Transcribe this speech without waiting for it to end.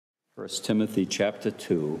1 Timothy chapter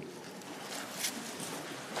 2.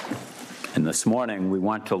 And this morning we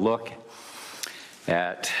want to look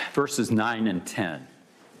at verses 9 and 10.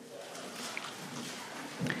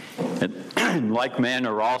 In like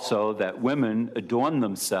manner also that women adorn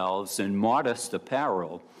themselves in modest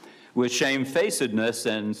apparel, with shamefacedness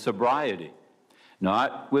and sobriety,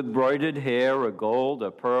 not with broidered hair or gold or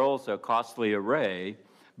pearls or costly array,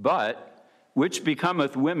 but which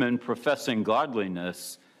becometh women professing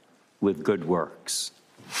godliness with good works.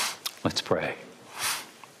 Let's pray.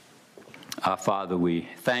 Our Father, we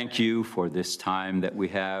thank you for this time that we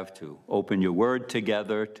have to open your word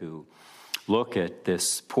together, to look at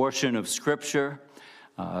this portion of Scripture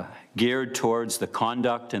geared towards the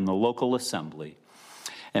conduct in the local assembly.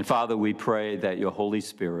 And Father, we pray that your Holy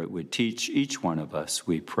Spirit would teach each one of us.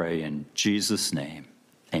 We pray in Jesus' name.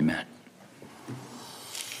 Amen.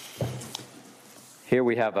 Here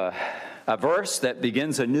we have a verse that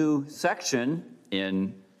begins a new section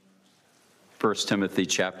in 1 Timothy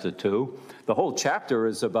chapter 2. The whole chapter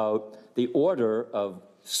is about the order of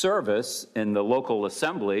service in the local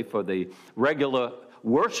assembly for the regular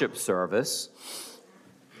worship service.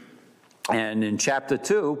 And in chapter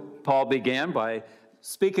 2, Paul began by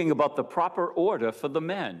speaking about the proper order for the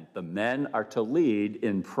men. The men are to lead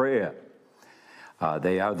in prayer.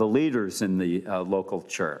 They are the leaders in the local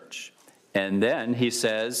church. And then he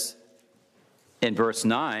says in verse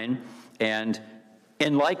 9, and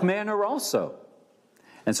in like manner also.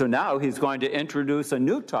 And so now he's going to introduce a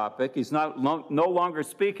new topic. He's no longer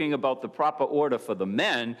speaking about the proper order for the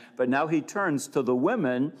men, but now he turns to the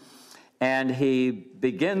women, and he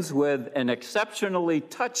begins with an exceptionally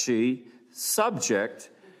touchy subject: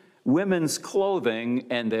 women's clothing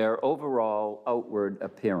and their overall outward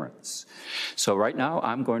appearance. So right now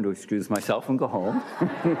I'm going to excuse myself and go home.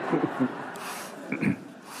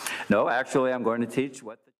 No, actually I'm going to teach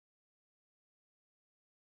what